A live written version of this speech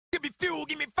give me fuel,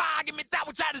 give me fire, give me that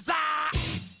which I desire.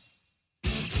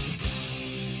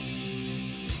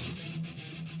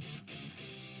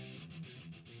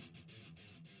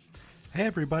 Hey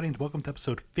everybody, and welcome to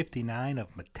episode 59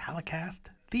 of Metallicast,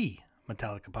 the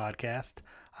Metallica podcast.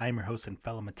 I am your host and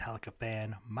fellow Metallica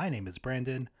fan. My name is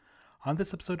Brandon. On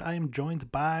this episode, I am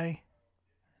joined by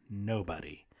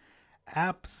nobody.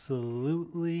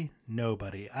 Absolutely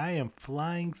nobody. I am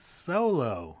flying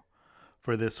solo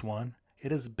for this one.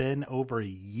 It has been over a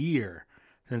year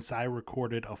since I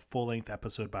recorded a full-length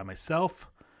episode by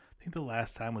myself. I think the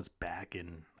last time was back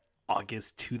in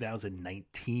August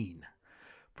 2019.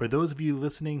 For those of you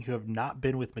listening who have not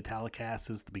been with Metallicast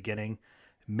since the beginning,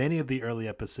 many of the early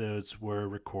episodes were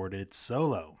recorded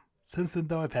solo. Since then,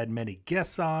 though, I've had many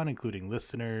guests on, including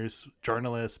listeners,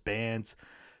 journalists, bands,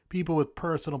 people with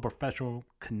personal, professional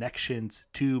connections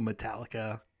to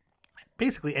Metallica.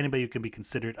 Basically, anybody who can be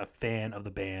considered a fan of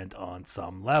the band on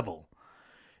some level.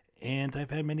 And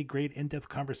I've had many great in-depth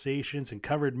conversations and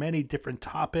covered many different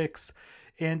topics.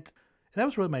 And that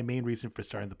was really my main reason for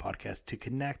starting the podcast, to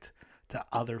connect to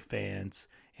other fans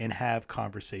and have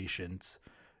conversations,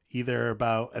 either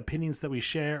about opinions that we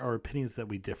share or opinions that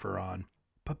we differ on.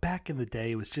 But back in the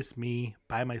day, it was just me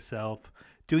by myself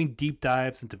doing deep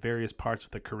dives into various parts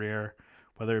of the career,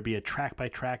 whether it be a track by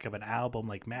track of an album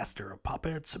like Master of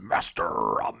Puppets, Master,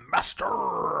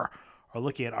 or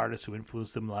looking at artists who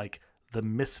influenced them like The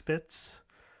Misfits.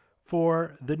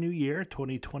 For the new year,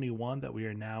 2021, that we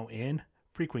are now in,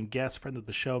 frequent guest, friend of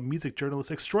the show, music journalist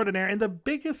extraordinaire, and the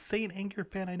biggest Saint Anger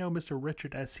fan I know, Mr.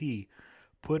 Richard S.E.,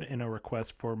 put in a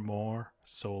request for more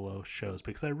solo shows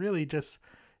because I really just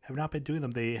have not been doing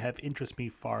them. They have interested me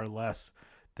far less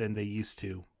than they used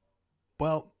to.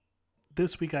 Well,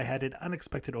 this week I had an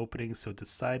unexpected opening, so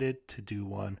decided to do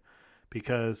one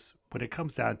because when it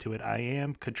comes down to it, I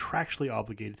am contractually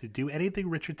obligated to do anything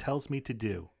Richard tells me to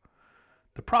do.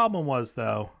 The problem was,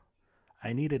 though,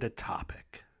 I needed a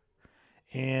topic.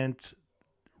 And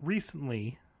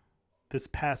recently, this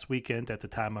past weekend, at the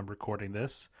time I'm recording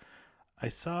this, I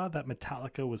saw that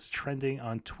Metallica was trending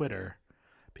on Twitter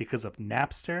because of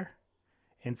Napster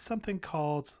and something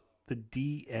called the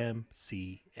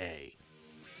DMCA.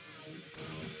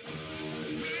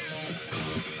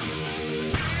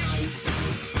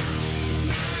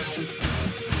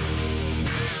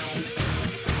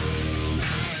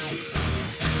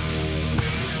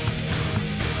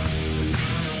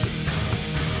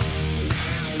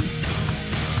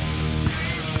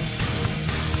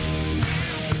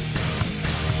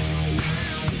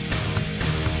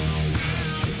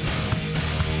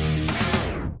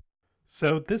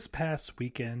 So this past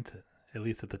weekend, at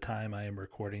least at the time I am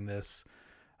recording this,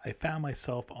 I found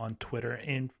myself on Twitter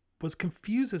and was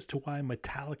confused as to why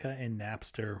Metallica and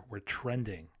Napster were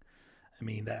trending. I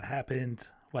mean, that happened,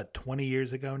 20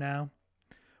 years ago now?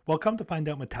 Well, come to find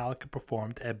out, Metallica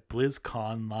performed at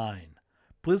BlizzConline.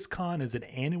 BlizzCon is an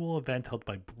annual event held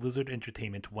by Blizzard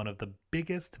Entertainment, one of the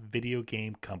biggest video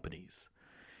game companies.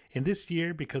 And this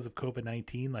year, because of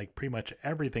COVID-19, like pretty much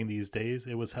everything these days,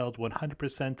 it was held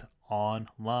 100%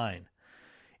 online.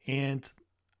 And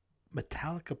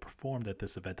Metallica performed at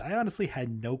this event. I honestly had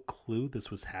no clue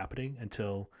this was happening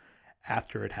until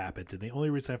after it happened. And the only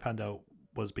reason I found out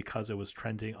was because it was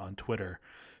trending on Twitter.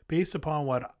 Based upon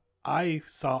what I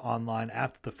saw online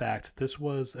after the fact, this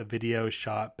was a video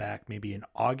shot back maybe in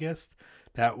August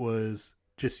that was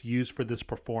just used for this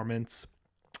performance.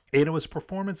 And it was a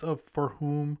performance of For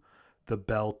Whom the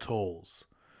Bell Tolls.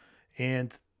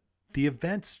 And the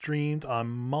event streamed on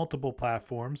multiple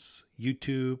platforms,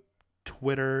 YouTube,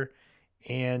 Twitter,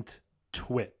 and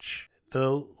Twitch.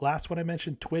 The last one I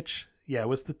mentioned, Twitch, it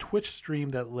was the Twitch stream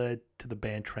that led to the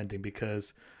band trending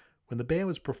because when the band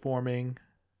was performing,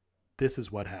 this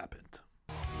is what happened.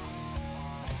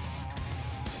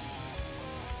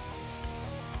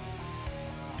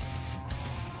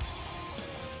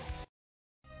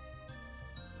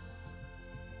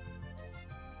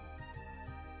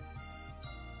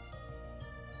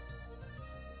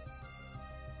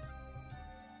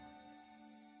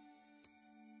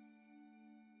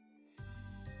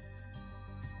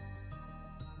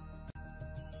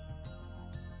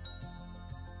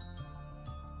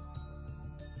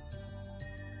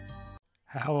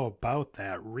 How about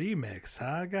that remix,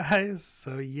 huh, guys?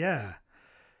 So yeah,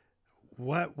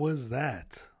 what was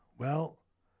that? Well,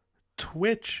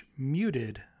 Twitch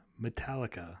muted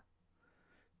Metallica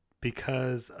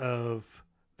because of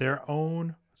their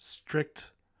own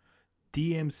strict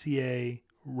DMCA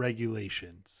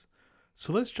regulations.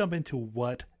 So let's jump into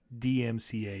what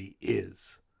DMCA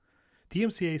is.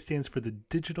 DMCA stands for the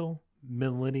Digital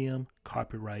Millennium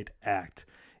Copyright Act.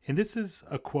 And this is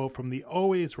a quote from the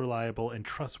always reliable and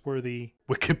trustworthy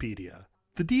Wikipedia.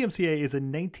 The DMCA is a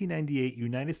 1998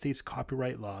 United States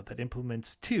copyright law that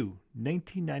implements two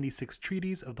 1996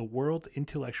 treaties of the World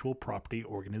Intellectual Property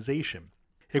Organization.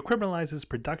 It criminalizes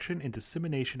production and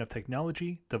dissemination of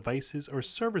technology, devices, or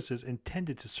services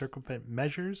intended to circumvent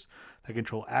measures that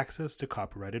control access to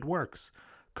copyrighted works,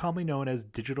 commonly known as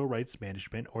digital rights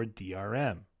management or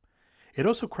DRM. It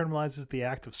also criminalizes the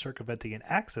act of circumventing an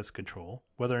access control,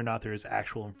 whether or not there is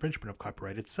actual infringement of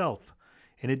copyright itself.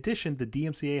 In addition, the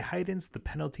DMCA heightens the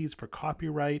penalties for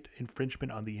copyright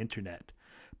infringement on the Internet.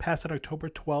 Passed on October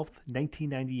 12,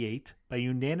 1998, by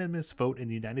unanimous vote in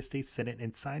the United States Senate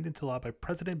and signed into law by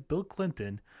President Bill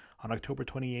Clinton on October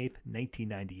 28,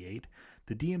 1998,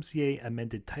 the DMCA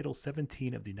amended Title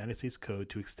 17 of the United States Code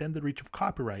to extend the reach of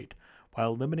copyright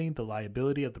while limiting the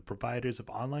liability of the providers of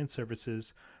online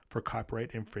services for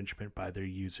copyright infringement by their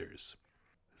users.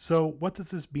 So what does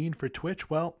this mean for Twitch?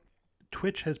 Well,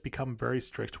 Twitch has become very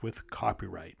strict with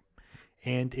copyright.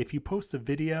 And if you post a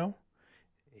video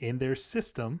in their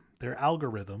system, their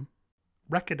algorithm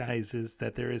recognizes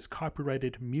that there is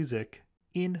copyrighted music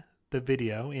in the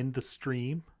video, in the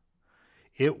stream,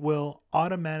 it will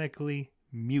automatically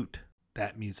mute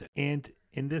that music. And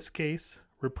in this case,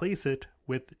 replace it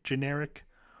with generic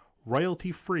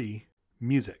royalty-free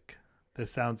music that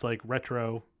sounds like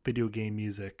retro video game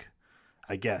music,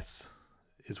 I guess,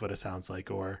 is what it sounds like,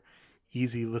 or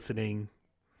easy listening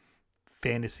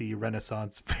fantasy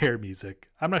Renaissance fair music.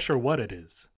 I'm not sure what it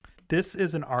is. This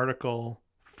is an article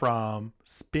from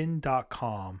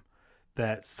spin.com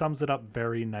that sums it up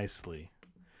very nicely.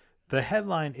 The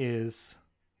headline is,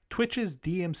 Twitch's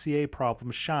DMCA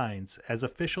problem shines as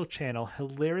official channel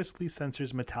hilariously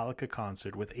censors Metallica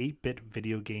concert with 8-bit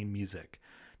video game music.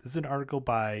 This is an article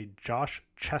by Josh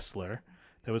Chesler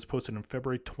that was posted on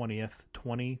February 20th,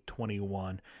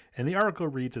 2021, and the article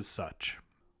reads as such.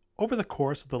 Over the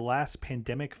course of the last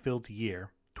pandemic-filled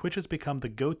year, Twitch has become the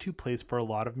go-to place for a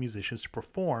lot of musicians to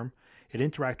perform and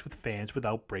interact with fans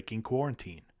without breaking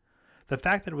quarantine. The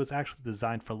fact that it was actually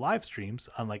designed for live streams,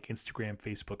 unlike Instagram,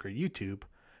 Facebook, or YouTube,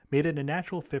 made it a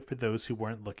natural fit for those who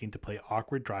weren't looking to play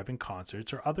awkward drive-in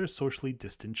concerts or other socially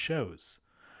distant shows.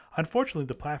 Unfortunately,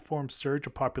 the platform's surge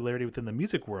of popularity within the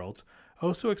music world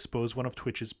also exposed one of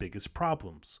Twitch's biggest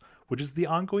problems, which is the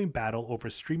ongoing battle over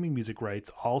streaming music rights,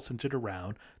 all centered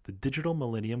around the Digital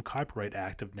Millennium Copyright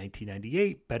Act of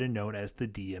 1998, better known as the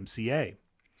DMCA.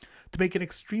 To make an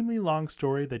extremely long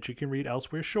story that you can read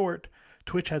elsewhere short,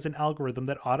 Twitch has an algorithm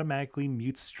that automatically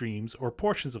mutes streams or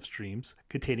portions of streams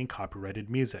containing copyrighted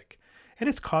music, and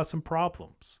it's caused some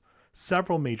problems.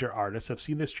 Several major artists have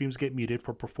seen their streams get muted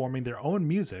for performing their own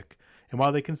music, and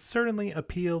while they can certainly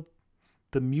appeal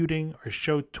the muting or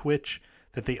show Twitch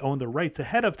that they own the rights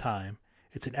ahead of time,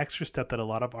 it's an extra step that a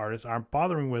lot of artists aren't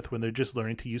bothering with when they're just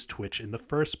learning to use Twitch in the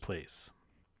first place.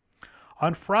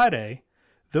 On Friday,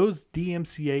 those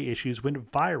DMCA issues went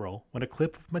viral when a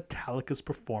clip of Metallica's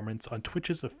performance on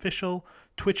Twitch's official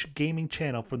Twitch gaming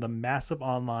channel from the massive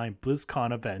online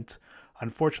BlizzCon event,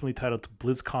 unfortunately titled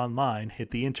BlizzConline,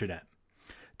 hit the internet.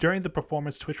 During the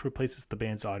performance, Twitch replaces the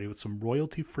band's audio with some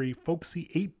royalty-free, folksy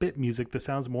 8-bit music that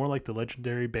sounds more like the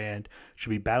legendary band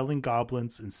should be battling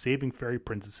goblins and saving fairy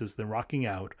princesses than rocking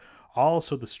out, all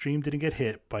so the stream didn't get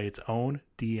hit by its own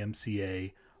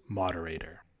DMCA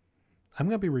moderator. I'm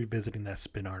going to be revisiting that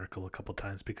Spin article a couple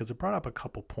times because it brought up a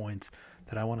couple points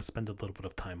that I want to spend a little bit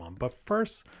of time on. But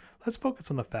first, let's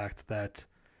focus on the fact that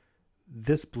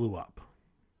this blew up.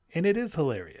 And it is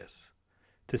hilarious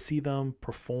to see them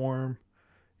perform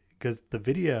because the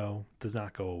video does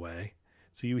not go away.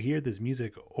 So you hear this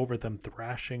music over them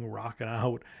thrashing, rocking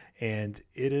out, and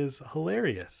it is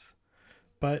hilarious.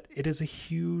 But it is a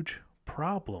huge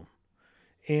problem.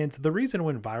 And the reason it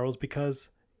went viral is because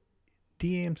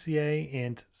DMCA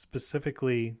and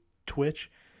specifically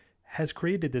Twitch has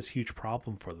created this huge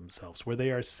problem for themselves where they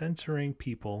are censoring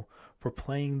people for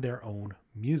playing their own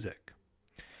music.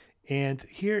 And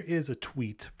here is a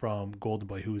tweet from Golden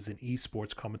Boy, who is an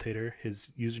esports commentator.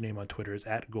 His username on Twitter is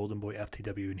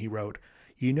 @GoldenBoyFTW, and he wrote,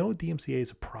 "You know DMCA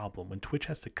is a problem when Twitch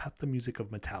has to cut the music of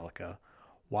Metallica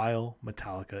while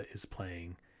Metallica is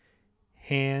playing.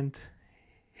 Hand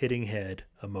hitting head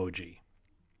emoji."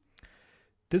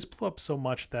 This blew up so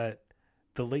much that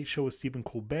The Late Show with Stephen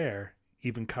Colbert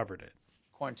even covered it.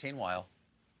 Quarantine while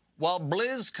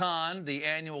BlizzCon, the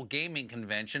annual gaming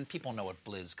convention, people know what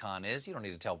BlizzCon is. You don't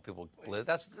need to tell people Blizz.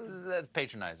 That's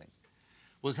patronizing.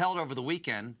 Was held over the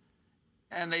weekend,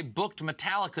 and they booked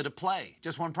Metallica to play.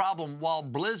 Just one problem. While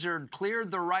Blizzard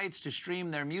cleared the rights to stream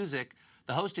their music,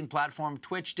 the hosting platform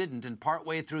Twitch didn't, and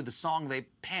partway through the song, they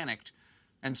panicked.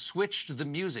 and switched the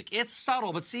music. It's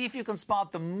subtle, but see if you can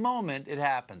spot the moment it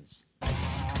happens.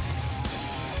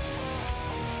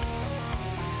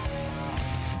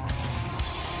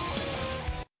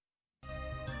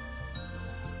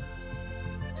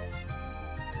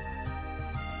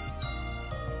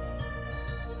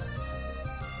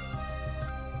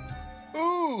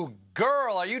 Ooh,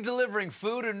 girl, are you delivering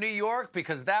food in New York?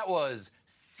 Because that was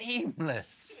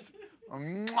seamless.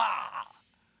 Mwah!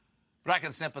 But I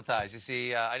can sympathize. You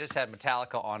see, I just had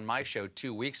Metallica on my show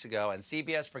 2 weeks ago, and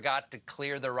CBS forgot to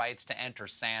clear the rights to Enter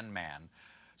Sandman.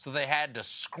 So they had to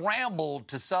scramble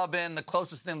to sub in the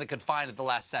closest thing they could find at the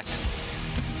last second.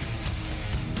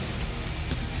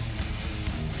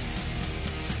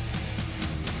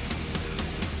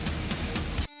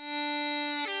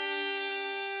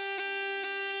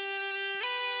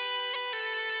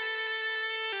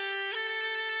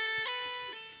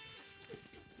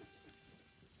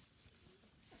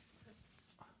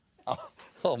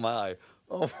 Oh my.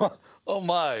 Oh my. Oh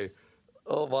my.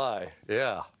 Oh my.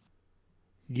 Yeah.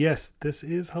 Yes, this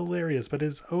is hilarious, but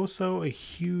is also a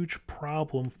huge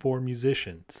problem for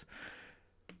musicians.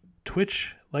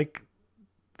 Twitch, like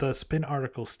the Spin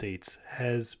article states,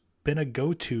 has been a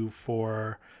go-to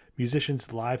for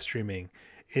musicians live streaming,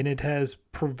 and it has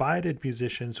provided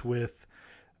musicians with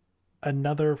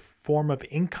another form of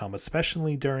income,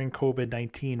 especially during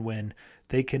COVID-19 when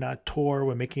they cannot tour,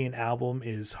 when making an album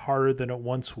is harder than it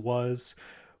once was.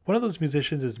 One of those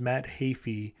musicians is Matt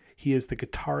Heafy. He is the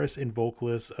guitarist and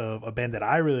vocalist of a band that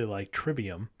I really like,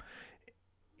 Trivium.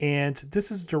 And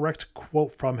this is a direct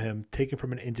quote from him taken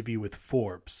from an interview with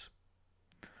Forbes.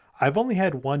 "I've only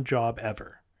had one job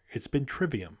ever. It's been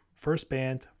Trivium. First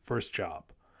band, first job.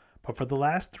 But for the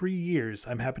last 3 years,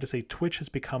 I'm happy to say Twitch has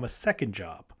become a second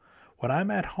job. When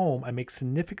I'm at home, I make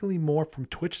significantly more from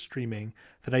Twitch streaming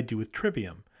than I do with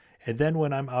Trivium. And then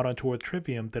when I'm out on tour with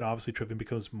Trivium, then obviously Trivium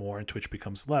becomes more and Twitch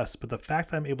becomes less. But the fact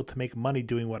that I'm able to make money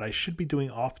doing what I should be doing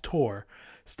off tour,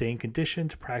 staying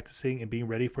conditioned, practicing, and being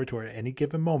ready for a tour at any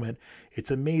given moment,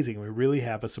 it's amazing. We really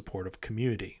have a supportive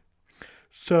community."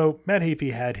 So Matt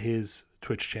Heafy had his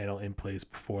Twitch channel in place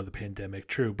before the pandemic,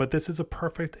 true. But this is a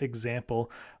perfect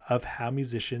example of how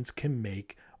musicians can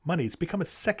make money. It's become a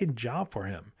second job for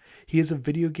him. He is a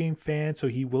video game fan, so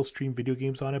he will stream video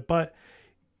games on it, but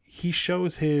he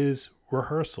shows his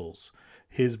rehearsals,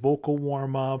 his vocal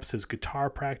warm-ups, his guitar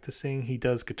practicing. He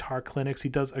does guitar clinics. He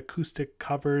does acoustic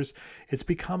covers. It's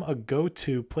become a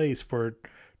go-to place for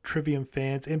Trivium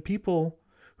fans, and people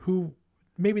who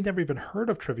maybe never even heard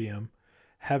of Trivium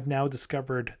have now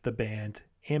discovered the band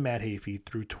and Matt Heafy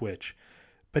through Twitch.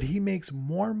 But he makes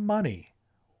more money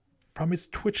from his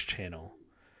Twitch channel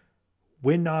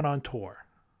when not on tour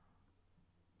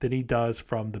than he does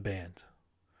from the band.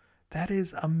 That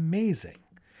is amazing.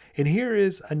 And here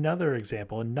is another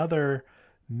example, another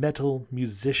metal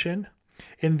musician.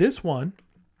 In this one,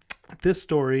 this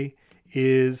story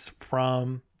is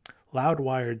from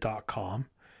loudwire.com,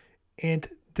 and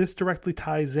this directly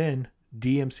ties in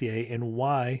DMCA and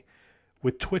why,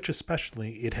 with Twitch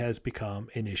especially, it has become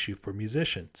an issue for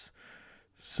musicians.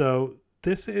 So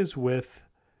this is with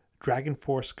Dragon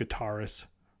Force guitarist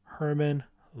Herman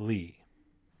Li.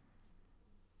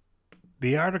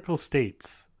 The article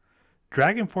states,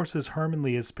 Dragon Force's Herman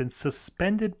Li has been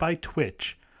suspended by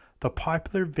Twitch, the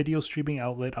popular video streaming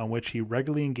outlet on which he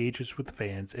regularly engages with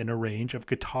fans in a range of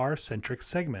guitar-centric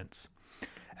segments.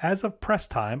 As of press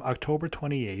time, October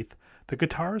 28th, the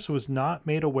guitarist was not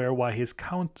made aware why his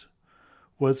account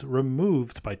was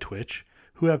removed by Twitch,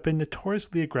 who have been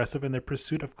notoriously aggressive in their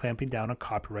pursuit of clamping down on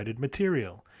copyrighted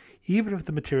material, even if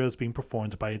the material is being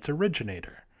performed by its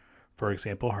originator. For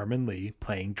example, Herman Li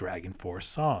playing Dragon Force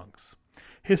songs.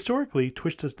 Historically,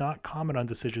 Twitch does not comment on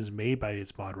decisions made by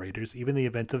its moderators, even in the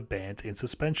event of bans and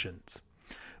suspensions.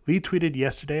 Lee tweeted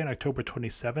yesterday on October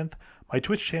 27th, "My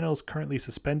Twitch channel is currently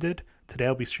suspended. Today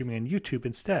I'll be streaming on YouTube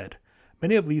instead."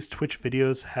 Many of Lee's Twitch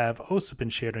videos have also been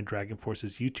shared on Dragon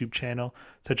Force's YouTube channel,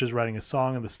 such as writing a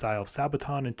song in the style of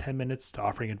Sabaton in 10 minutes to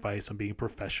offering advice on being a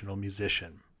professional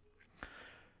musician.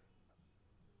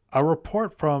 A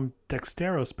report from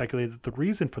Dextero speculated that the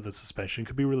reason for the suspension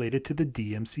could be related to the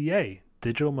DMCA,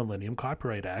 Digital Millennium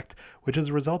Copyright Act, which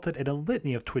has resulted in a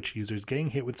litany of Twitch users getting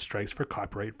hit with strikes for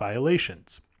copyright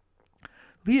violations.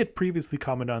 Lee had previously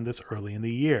commented on this early in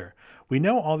the year. "We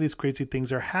know all these crazy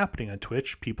things are happening on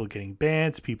Twitch, people getting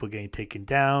banned, people getting taken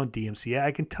down, DMCA.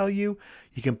 I can tell you,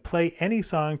 you can play any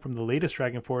song from the latest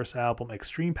Dragon Force album,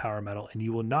 Extreme Power Metal, and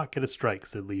you will not get a strike,"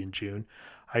 said Lee in June.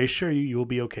 "I assure you, you will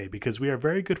be okay, because we are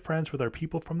very good friends with our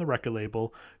people from the record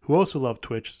label who also love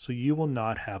Twitch, so you will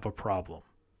not have a problem."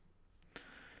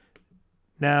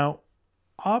 Now,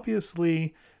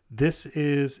 obviously this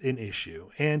is an issue.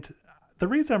 And the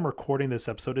reason I'm recording this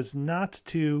episode is not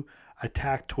to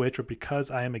attack Twitch or because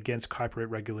I am against copyright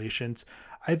regulations.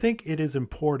 I think it is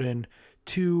important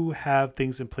to have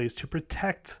things in place to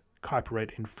protect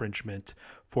copyright infringement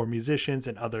for musicians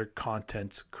and other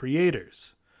content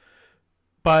creators.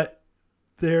 But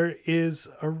there is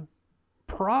a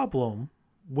problem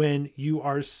when you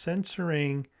are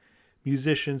censoring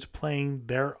musicians playing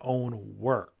their own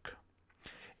work.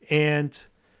 And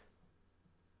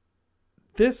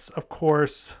this, of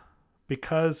course,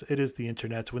 because it is the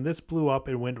internet, when this blew up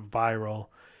and went viral,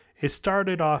 it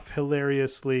started off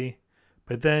hilariously,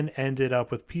 but then ended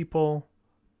up with people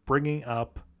bringing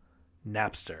up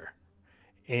Napster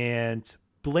and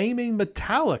blaming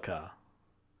Metallica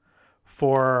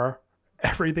for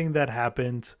everything that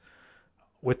happened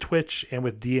with Twitch and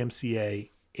with DMCA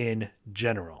in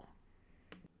general.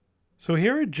 So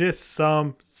here are just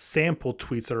some sample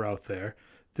tweets that are out there.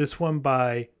 This one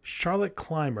by Charlotte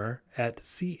Clymer at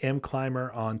CM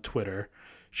Clymer on Twitter.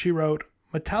 She wrote,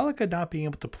 Metallica not being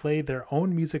able to play their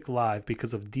own music live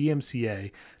because of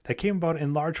DMCA that came about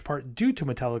in large part due to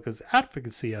Metallica's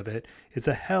advocacy of it is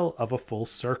a hell of a full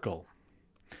circle.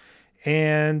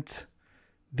 And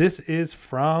this is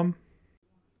from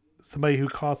somebody who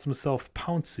calls himself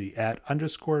Pouncy at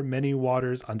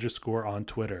 _manywaters_ on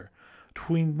Twitter.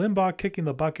 Between Limbaugh kicking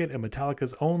the bucket and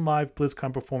Metallica's own live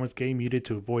BlizzCon performance getting muted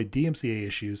to avoid DMCA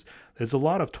issues, there's a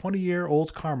lot of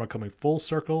 20-year-old karma coming full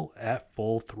circle at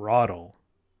full throttle.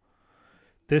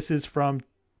 This is from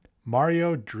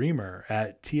Mario Dreamer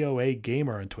at TOA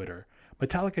Gamer on Twitter.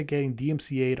 Metallica getting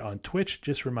DMCA'd on Twitch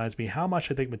just reminds me how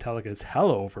much I think Metallica is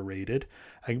hella overrated.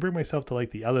 I can bring myself to like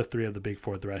the other three of the big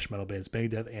four thrash metal bands,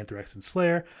 Megadeth, Anthrax, and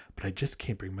Slayer, but I just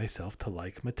can't bring myself to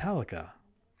like Metallica.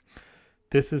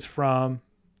 This is from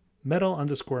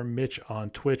metal_Mitch on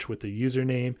Twitch with the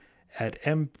username at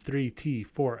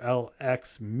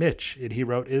M3T4LX Mitch. And he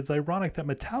wrote, it is ironic that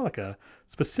Metallica,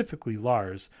 specifically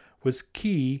Lars, was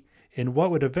key in what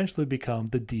would eventually become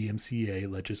the DMCA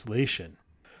legislation.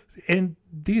 And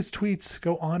these tweets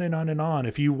go on and on and on.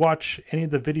 If you watch any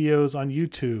of the videos on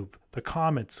YouTube, the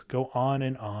comments go on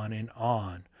and on and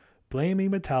on,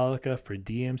 blaming Metallica for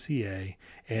DMCA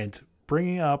and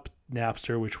bringing up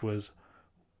Napster, which was,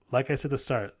 like I said at the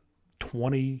start,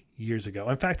 20 years ago.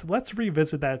 In fact, let's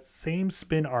revisit that same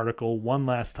Spin article one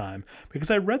last time because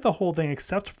I read the whole thing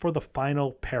except for the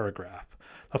final paragraph.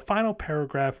 The final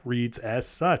paragraph reads as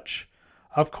such.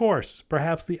 Of course,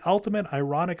 perhaps the ultimate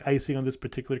ironic icing on this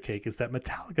particular cake is that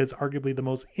Metallica is arguably the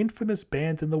most infamous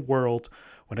band in the world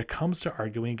when it comes to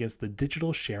arguing against the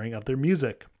digital sharing of their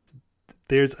music.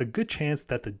 There's a good chance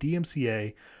that the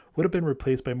DMCA would have been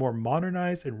replaced by a more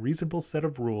modernized and reasonable set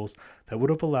of rules that would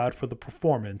have allowed for the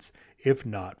performance, if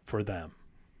not for them.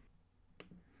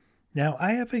 Now,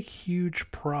 I have a huge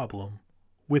problem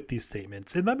with these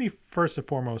statements, and let me first and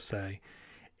foremost say,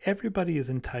 everybody is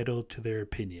entitled to their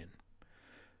opinion.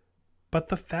 But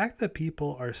the fact that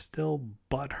people are still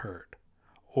butthurt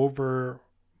over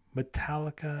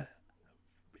Metallica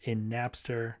and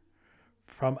Napster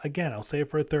from, again, I'll say it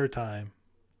for a third time,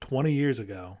 20 years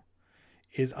ago,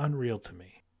 is unreal to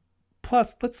me.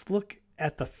 Plus, let's look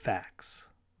at the facts.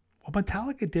 What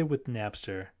Metallica did with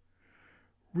Napster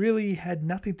really had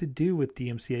nothing to do with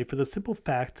DMCA for the simple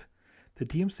fact that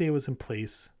DMCA was in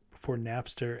place before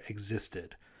Napster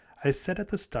existed. I said at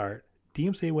the start,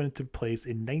 DMCA went into place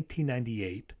in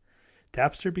 1998.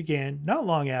 Napster began not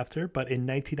long after, but in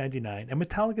 1999, and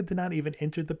Metallica did not even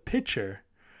enter the picture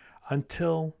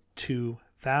until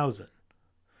 2000.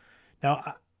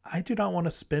 Now, I do not want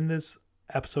to spend this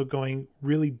episode going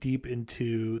really deep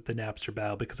into the Napster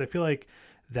battle because I feel like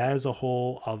that is a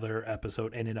whole other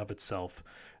episode in and of itself.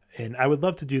 And I would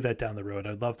love to do that down the road.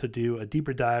 I'd love to do a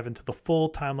deeper dive into the full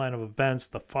timeline of events,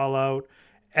 the fallout,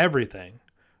 everything.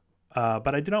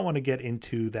 But I do not want to get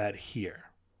into that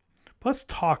here. But let's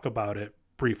talk about it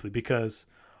briefly because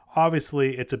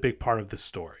obviously it's a big part of this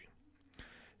story.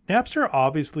 Napster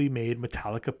obviously made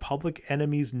Metallica Public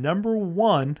Enemy's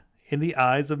 #1 in the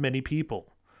eyes of many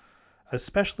people,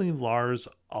 especially Lars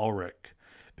Ulrich,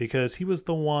 because he was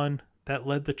the one that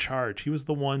led the charge. He was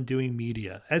the one doing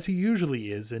media, as he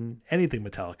usually is in anything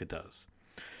Metallica does.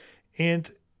 And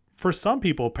for some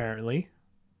people, apparently,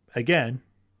 again,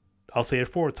 I'll say it a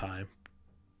fourth time,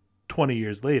 20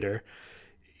 years later,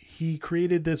 he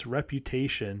created this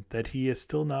reputation that he is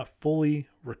still not fully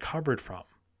recovered from.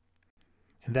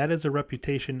 And that is a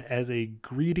reputation as a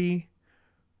greedy,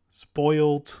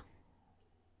 spoiled,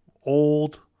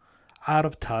 old, out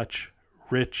of touch,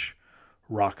 rich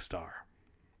rock star.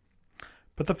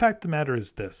 But the fact of the matter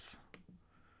is this.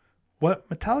 What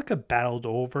Metallica battled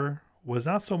over was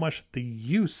not so much the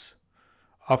use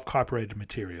of copyrighted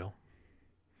material,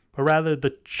 but rather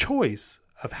the choice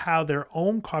of how their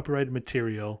own copyrighted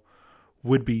material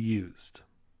would be used.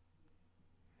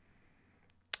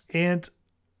 And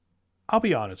I'll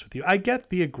be honest with you, I get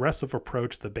the aggressive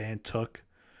approach the band took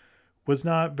was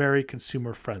not very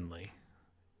consumer friendly.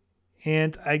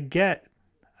 And I get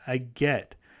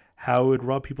how it would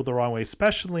rub people the wrong way,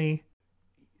 especially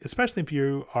if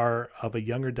you are of a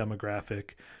younger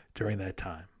demographic during that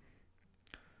time.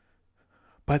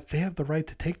 But they have the right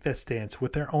to take that stance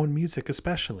with their own music,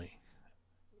 especially.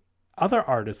 Other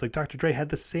artists like Dr. Dre had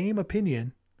the same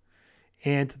opinion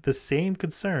and the same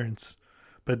concerns,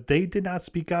 but they did not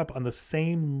speak up on the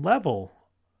same level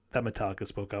that Metallica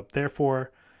spoke up.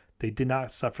 Therefore, they did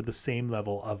not suffer the same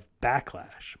level of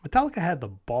backlash. Metallica had the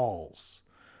balls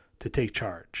to take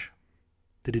charge.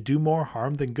 Did it do more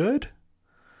harm than good?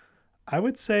 I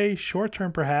would say short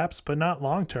term perhaps, but not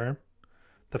long term.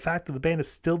 The fact that the band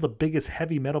is still the biggest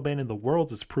heavy metal band in the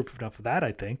world is proof enough of that,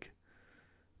 I think.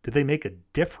 Did they make a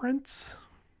difference?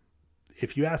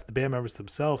 If you ask the band members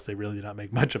themselves, they really did not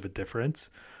make much of a difference.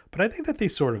 But I think that they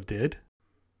sort of did.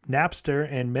 Napster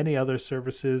and many other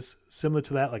services similar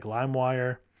to that, like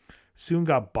LimeWire, soon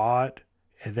got bought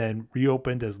and then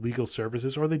reopened as legal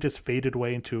services, or they just faded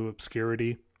away into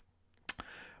obscurity.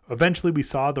 Eventually, we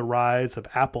saw the rise of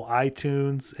Apple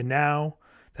iTunes, and now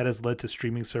that has led to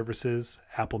streaming services,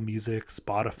 Apple Music,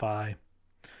 Spotify,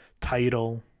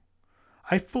 Tidal.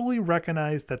 I fully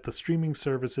recognize that the streaming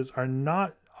services are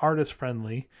not artist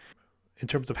friendly in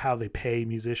terms of how they pay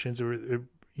musicians.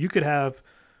 You could have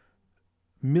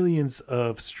millions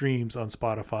of streams on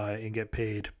Spotify and get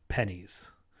paid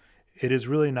pennies. It is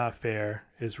really not fair.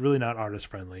 It's really not artist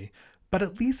friendly, but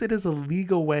at least it is a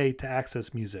legal way to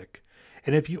access music.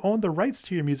 And if you own the rights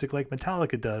to your music like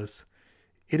Metallica does,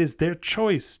 it is their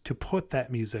choice to put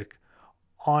that music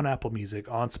on Apple Music,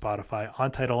 on Spotify,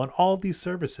 on Tidal, on all these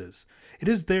services. It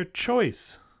is their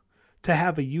choice to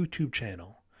have a YouTube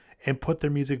channel and put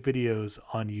their music videos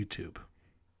on YouTube.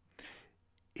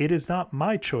 It is not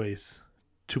my choice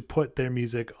to put their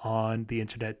music on the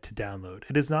internet to download.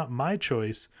 It is not my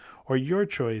choice or your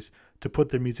choice to put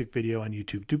their music video on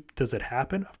YouTube. Does it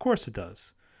happen? Of course it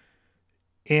does.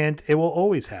 And it will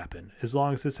always happen as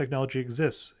long as this technology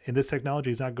exists. And this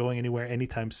technology is not going anywhere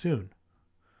anytime soon.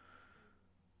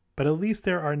 But at least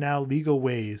there are now legal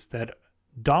ways that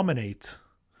dominate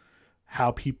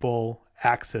how people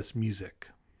access music.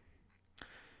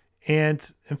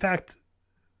 And in fact,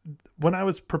 when I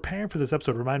was preparing for this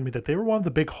episode, it reminded me that they were one of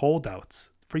the big holdouts.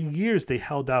 For years, they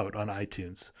held out on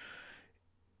iTunes.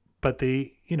 But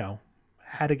they,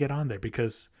 had to get on there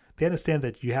because they understand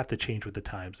that you have to change with the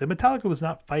times. And Metallica was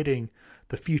not fighting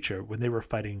the future when they were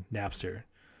fighting Napster.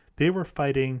 They were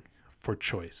fighting for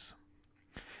choice.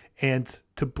 And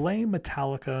to blame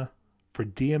Metallica for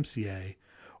DMCA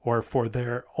or for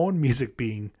their own music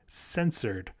being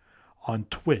censored on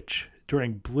Twitch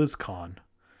during BlizzCon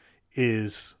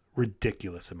is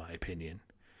ridiculous in my opinion.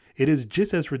 It is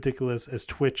just as ridiculous as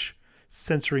Twitch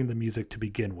censoring the music to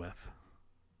begin with.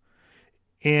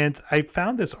 And I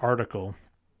found this article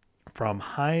from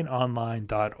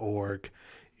HeinOnline.org.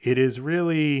 It is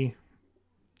really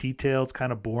detailed, it's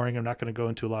kind of boring. I'm not going to go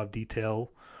into a lot of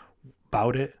detail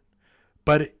about it,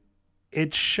 but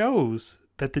it shows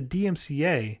that the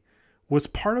DMCA was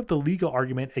part of the legal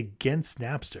argument against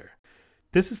Napster.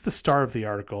 This is the start of the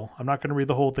article. I'm not going to read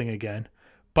the whole thing again,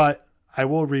 but I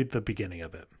will read the beginning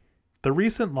of it. The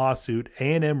recent lawsuit,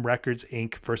 A&M Records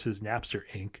Inc. versus Napster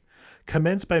Inc.,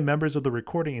 commenced by members of the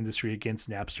recording industry against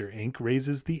Napster Inc.,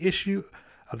 raises the issue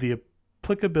of the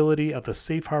applicability of the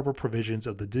safe harbor provisions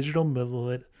of the Digital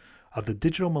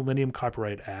Millennium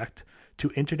Copyright Act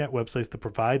to internet websites that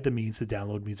provide the means to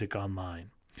download music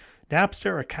online.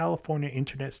 Napster, a California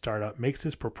internet startup, makes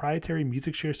its proprietary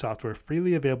music share software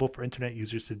freely available for internet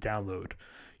users to download.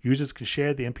 Users can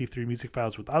share the MP3 music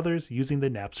files with others using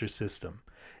the Napster system.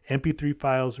 MP3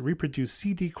 files reproduce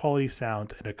CD quality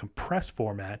sound in a compressed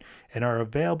format and are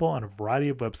available on a variety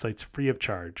of websites free of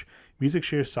charge. Music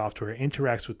share software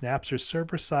interacts with Napster's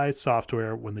server-side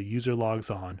software when the user logs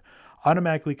on,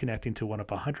 automatically connecting to one of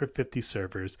 150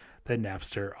 servers that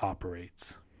Napster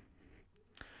operates.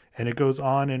 And it goes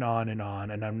on and on and on,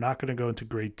 and I'm not going to go into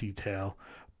great detail,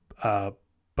 but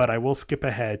I will skip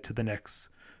ahead to the next,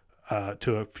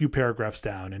 to a few paragraphs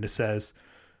down, and it says,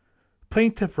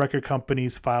 plaintiff record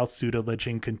companies file suit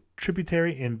alleging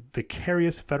contributory and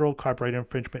vicarious federal copyright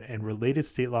infringement and related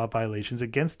state law violations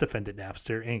against defendant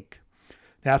Napster Inc.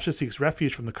 Napster seeks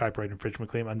refuge from the copyright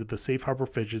infringement claim under the safe harbor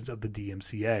provisions of the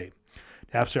DMCA.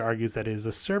 Napster argues that it is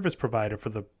a service provider for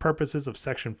the purposes of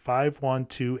Section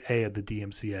 512A of the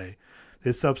DMCA.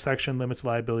 This subsection limits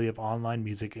liability of online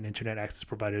music and internet access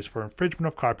providers for infringement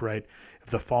of copyright if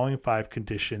the following 5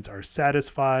 conditions are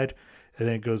satisfied, and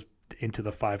then it goes into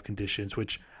the 5 conditions,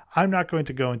 which I'm not going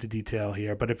to go into detail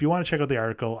here, but if you want to check out the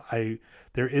article,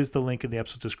 there is the link in the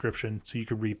episode description so you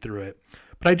can read through it.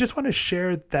 But I just want to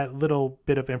share that little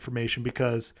bit of information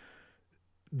because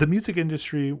the music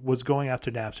industry was going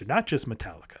after Napster, not just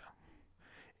Metallica,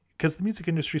 because the music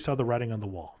industry saw the writing on the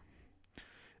wall,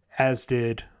 as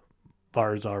did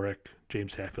Lars Ulrich,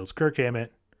 James Hetfield's Kirk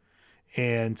Hammett,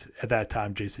 and at that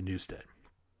time, Jason Newsted.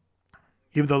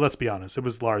 Even though, let's be honest, it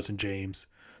was Lars and James'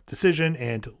 decision,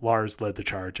 and Lars led the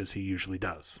charge as he usually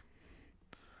does.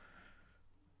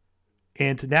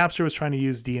 And Napster was trying to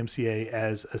use DMCA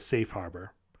as a safe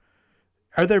harbor.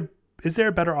 Is there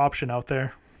a better option out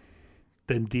there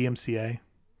than DMCA?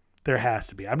 There has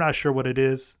to be. I'm not sure what it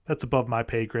is. That's above my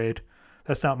pay grade.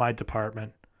 That's not my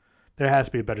department. There has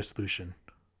to be a better solution.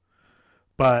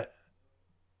 But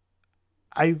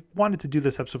I wanted to do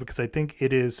this episode because I think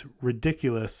it is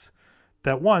ridiculous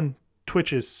that, one,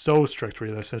 Twitch is so strict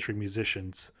with their century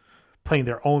musicians playing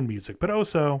their own music, but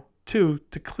also, two,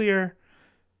 to clear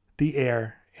the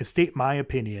air and state my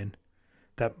opinion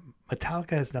that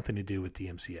Metallica has nothing to do with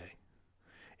DMCA.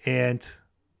 And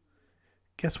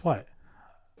guess what?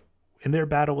 In their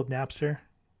battle with Napster,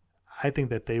 I think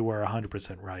that they were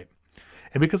 100% right.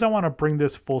 And because I want to bring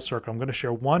this full circle, I'm going to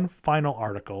share one final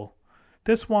article.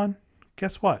 This one,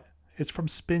 guess what? It's from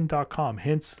spin.com.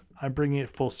 Hence, I'm bringing it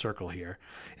full circle here.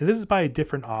 And this is by a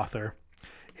different author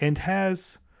and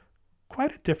has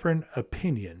quite a different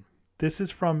opinion. This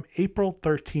is from April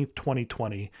 13th,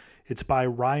 2020. It's by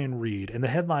Ryan Reed. And the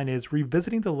headline is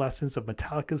Revisiting the Lessons of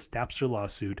Metallica's Napster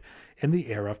Lawsuit in the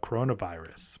Era of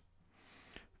Coronavirus.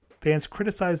 Fans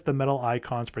criticized the metal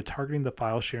icons for targeting the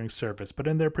file sharing service, but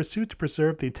in their pursuit to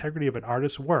preserve the integrity of an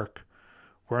artist's work,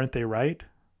 weren't they right?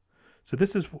 So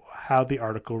this is how the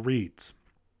article reads.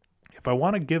 If I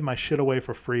want to give my shit away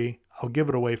for free, I'll give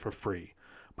it away for free.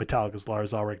 Metallica's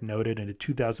Lars Ulrich noted in a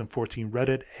 2014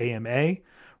 Reddit AMA,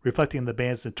 reflecting the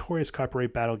band's notorious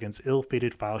copyright battle against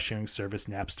ill-fated file-sharing service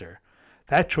Napster.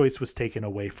 That choice was taken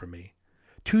away from me.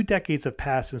 2 decades have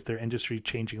passed since their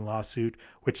industry-changing lawsuit,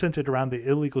 which centered around the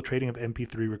illegal trading of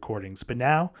MP3 recordings. But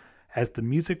now, as the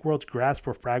music world grasps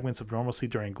for fragments of normalcy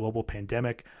during a global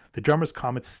pandemic, the drummer's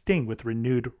comments sting with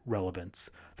renewed relevance.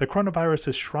 The coronavirus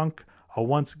has shrunk a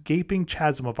once gaping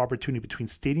chasm of opportunity between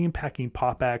stadium-packing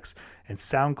pop acts and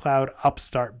SoundCloud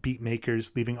upstart beat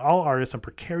makers, leaving all artists on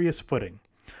precarious footing.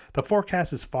 The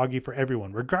forecast is foggy for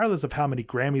everyone, regardless of how many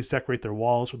Grammys decorate their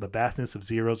walls or the vastness of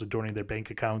zeros adorning their bank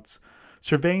accounts.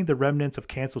 Surveying the remnants of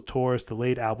canceled tours,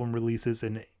 delayed album releases,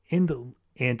 and in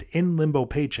limbo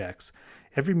paychecks,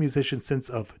 every musician's sense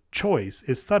of choice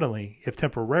is suddenly, if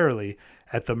temporarily,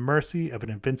 at the mercy of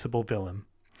an invincible villain.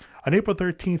 On April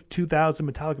 13,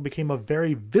 2000, Metallica became a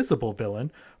very visible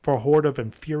villain for a horde of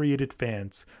infuriated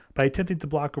fans. By attempting to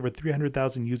block over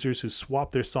 300,000 users who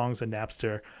swapped their songs on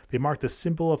Napster, they marked a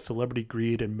symbol of celebrity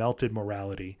greed and melted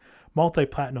morality.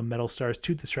 Multi-platinum metal stars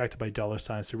too distracted by dollar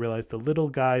signs to realize the little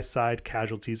guy-side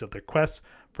casualties of their quest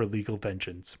for legal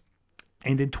vengeance.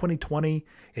 And in 2020,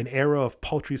 an era of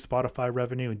paltry Spotify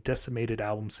revenue and decimated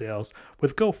album sales,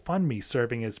 with GoFundMe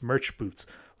serving as merch booths,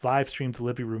 live stream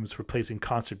delivery rooms replacing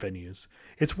concert venues,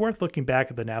 it's worth looking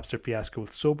back at the Napster fiasco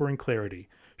with sobering clarity.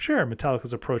 Sure,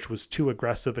 Metallica's approach was too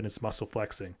aggressive in its muscle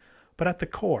flexing, but at the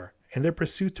core, in their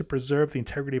pursuit to preserve the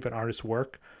integrity of an artist's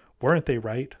work, weren't they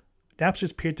right?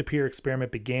 Napster's peer-to-peer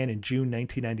experiment began in June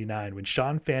 1999 when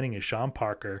Sean Fanning and Sean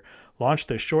Parker launched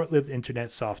their short-lived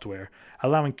internet software,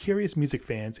 allowing curious music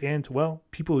fans and, well,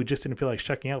 people who just didn't feel like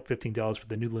checking out $15 for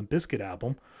the new Limp Bizkit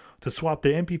album, to swap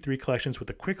their MP3 collections with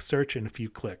a quick search and a few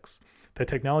clicks. The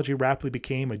technology rapidly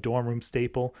became a dorm room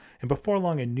staple, and before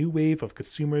long a new wave of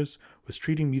consumers was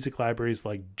treating music libraries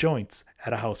like joints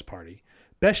at a house party,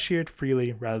 best shared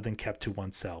freely rather than kept to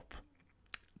oneself.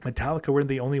 Metallica weren't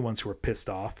the only ones who were pissed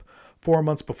off. 4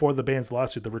 months before the band's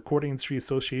lawsuit, the Recording Industry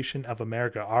Association of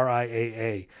America,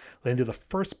 RIAA, landed the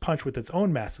first punch with its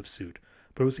own massive suit.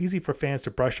 But it was easy for fans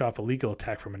to brush off a legal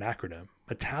attack from an acronym.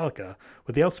 Metallica,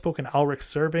 with the outspoken Ulrich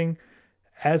serving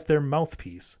as their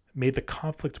mouthpiece, made the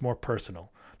conflict more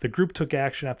personal. The group took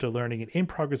action after learning an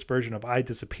in-progress version of I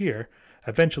Disappear,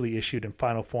 eventually issued in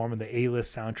final form in the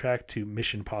A-list soundtrack to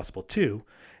Mission Impossible 2,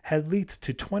 had leaked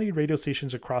to 20 radio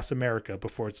stations across America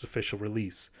before its official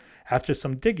release. After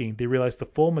some digging, they realized the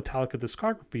full Metallica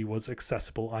discography was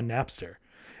accessible on Napster.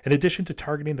 In addition to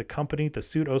targeting the company, the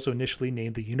suit also initially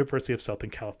named the University of Southern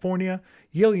California,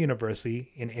 Yale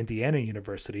University, and Indiana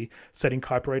University, citing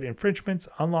copyright infringements,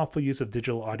 unlawful use of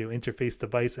digital audio interface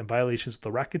device, and violations of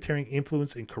the Racketeering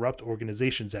Influence in Corrupt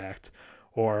Organizations Act,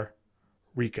 or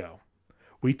RICO.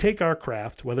 We take our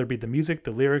craft, whether it be the music,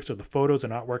 the lyrics, or the photos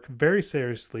and artwork, very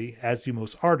seriously, as do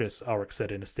most artists, Ulrich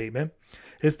said in a statement.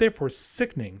 It is therefore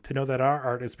sickening to know that our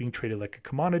art is being treated like a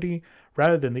commodity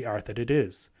rather than the art that it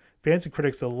is. Fans and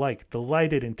critics alike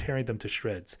delighted in tearing them to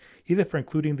shreds, either for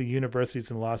including the universities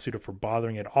in the lawsuit or for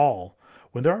bothering at all,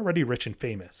 when they're already rich and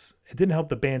famous. It didn't help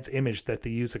the band's image that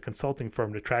they used a consulting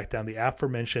firm to track down the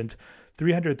aforementioned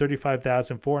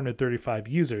 335,435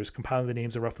 users, compiling the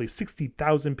names of roughly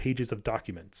 60,000 pages of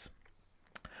documents.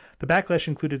 The backlash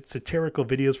included satirical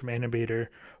videos from animator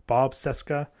Bob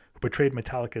Cesca, who portrayed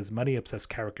Metallica's money-obsessed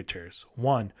caricatures.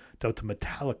 One, dubbed the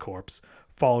Metallicorps,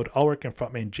 followed Ulrich and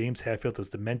frontman James Hetfield as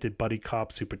demented buddy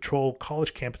cops who patrol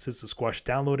college campuses to squash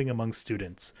downloading among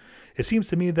students. It seems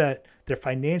to me that their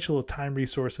financial time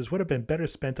resources would have been better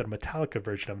spent on a Metallica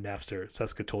version of Napster,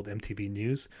 Cesca told MTV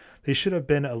News. They should have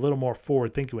been a little more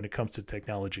forward-thinking when it comes to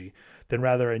technology, than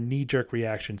rather a knee-jerk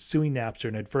reaction suing Napster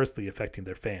and adversely affecting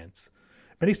their fans.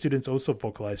 Many students also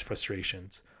vocalized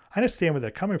frustrations. I understand where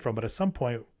they're coming from, but at some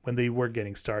point, when they were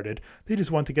getting started, they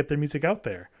just wanted to get their music out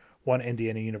there. One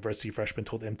Indiana University freshman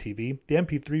told MTV, the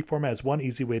MP3 format is one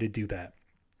easy way to do that.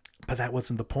 But that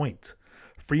wasn't the point.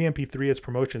 Free MP3 as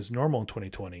promotion is normal in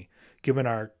 2020, given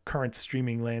our current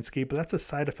streaming landscape, but that's a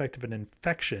side effect of an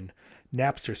infection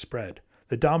Napster spread.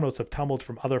 The dominoes have tumbled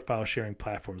from other file-sharing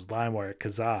platforms, LimeWire,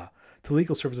 Kazaa, to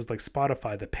legal services like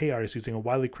Spotify that pay artists using a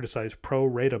widely criticized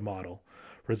pro-rata model,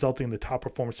 resulting in the top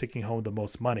performers taking home the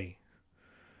most money.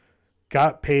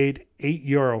 Got paid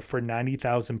 €8 for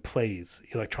 90,000 plays,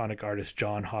 electronic artist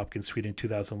John Hopkins tweeted in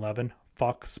 2011.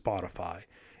 Fuck Spotify.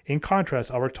 In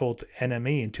contrast, Ulrich told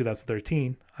NME in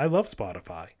 2013, I love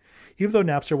Spotify. Even though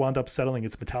Napster wound up settling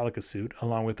its Metallica suit,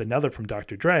 along with another from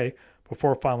Dr. Dre,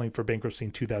 before filing for bankruptcy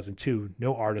in 2002,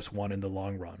 no artist won in the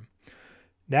long run.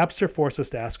 Napster forced us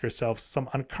to ask ourselves some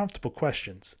uncomfortable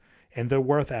questions, and they're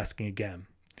worth asking again.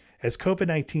 As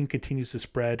COVID-19 continues to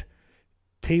spread,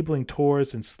 tabling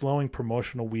tours and slowing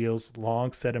promotional wheels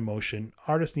long set in motion,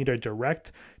 artists need our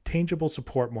direct, tangible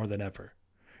support more than ever.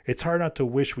 It's hard not to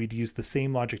wish we'd used the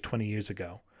same logic 20 years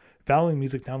ago, valuing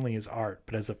music not only as art,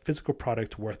 but as a physical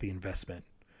product worth the investment.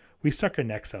 We stuck our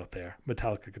necks out there,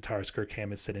 Metallica guitarist Kirk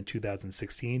Hammett said in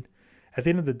 2016. At the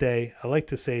end of the day, I like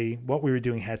to say what we were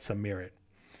doing had some merit,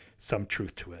 some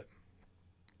truth to it.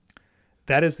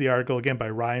 That is the article, again,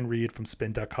 by Ryan Reed from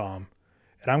spin.com.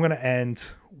 And I'm going to end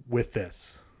with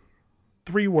this.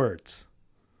 3 words.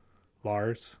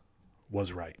 Lars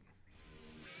was right.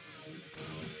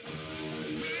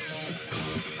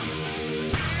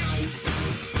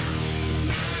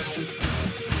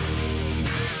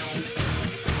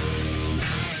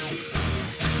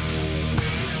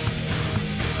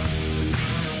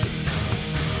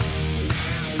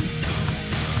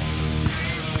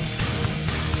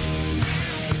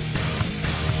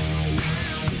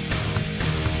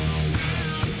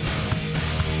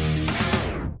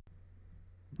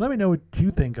 Let me know what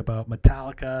you think about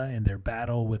Metallica and their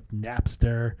battle with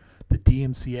Napster, the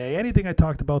DMCA, anything I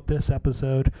talked about this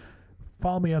episode.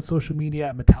 Follow me on social media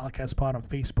at MetallicaSpot on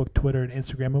Facebook, Twitter, and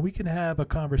Instagram, and we can have a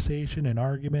conversation, an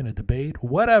argument, a debate,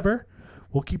 whatever.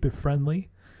 We'll keep it friendly,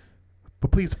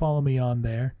 but please follow me on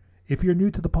there. If you're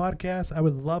new to the podcast, I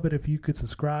would love it if you could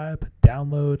subscribe,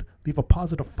 download, leave a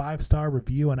positive 5-star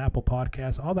review on Apple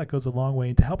Podcasts. All that goes a long way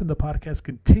into helping the podcast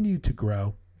continue to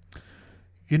grow.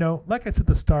 You know, like I said at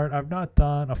the start, I've not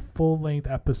done a full-length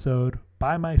episode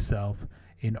by myself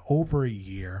in over a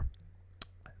year.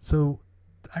 So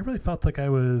I really felt like I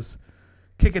was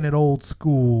kicking it old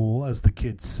school, as the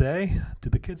kids say. Do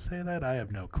the kids say that? I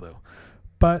have no clue.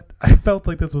 But I felt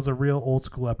like this was a real old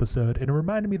school episode, and it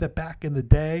reminded me that back in the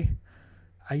day,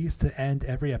 I used to end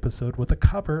every episode with a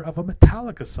cover of a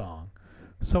Metallica song.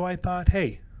 So I thought,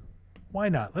 hey, why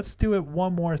not? Let's do it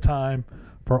one more time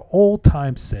for old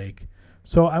time's sake.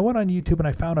 So I went on YouTube and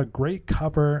I found a great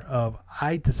cover of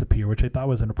I Disappear, which I thought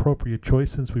was an appropriate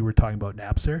choice since we were talking about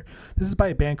Napster. This is by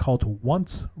a band called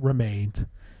Once Remained.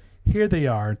 Here they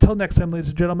are. Until next time, ladies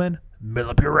and gentlemen, mill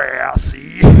up your ass.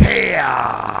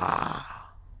 Yeah!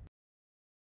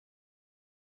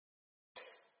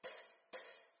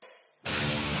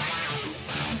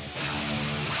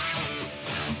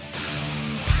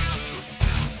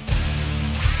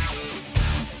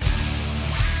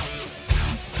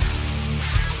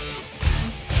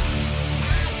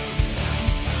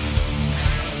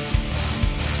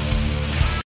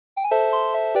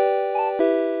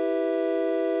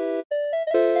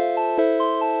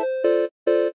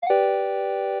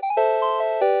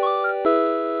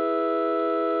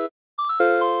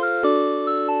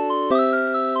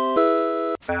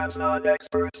 not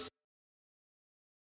experts.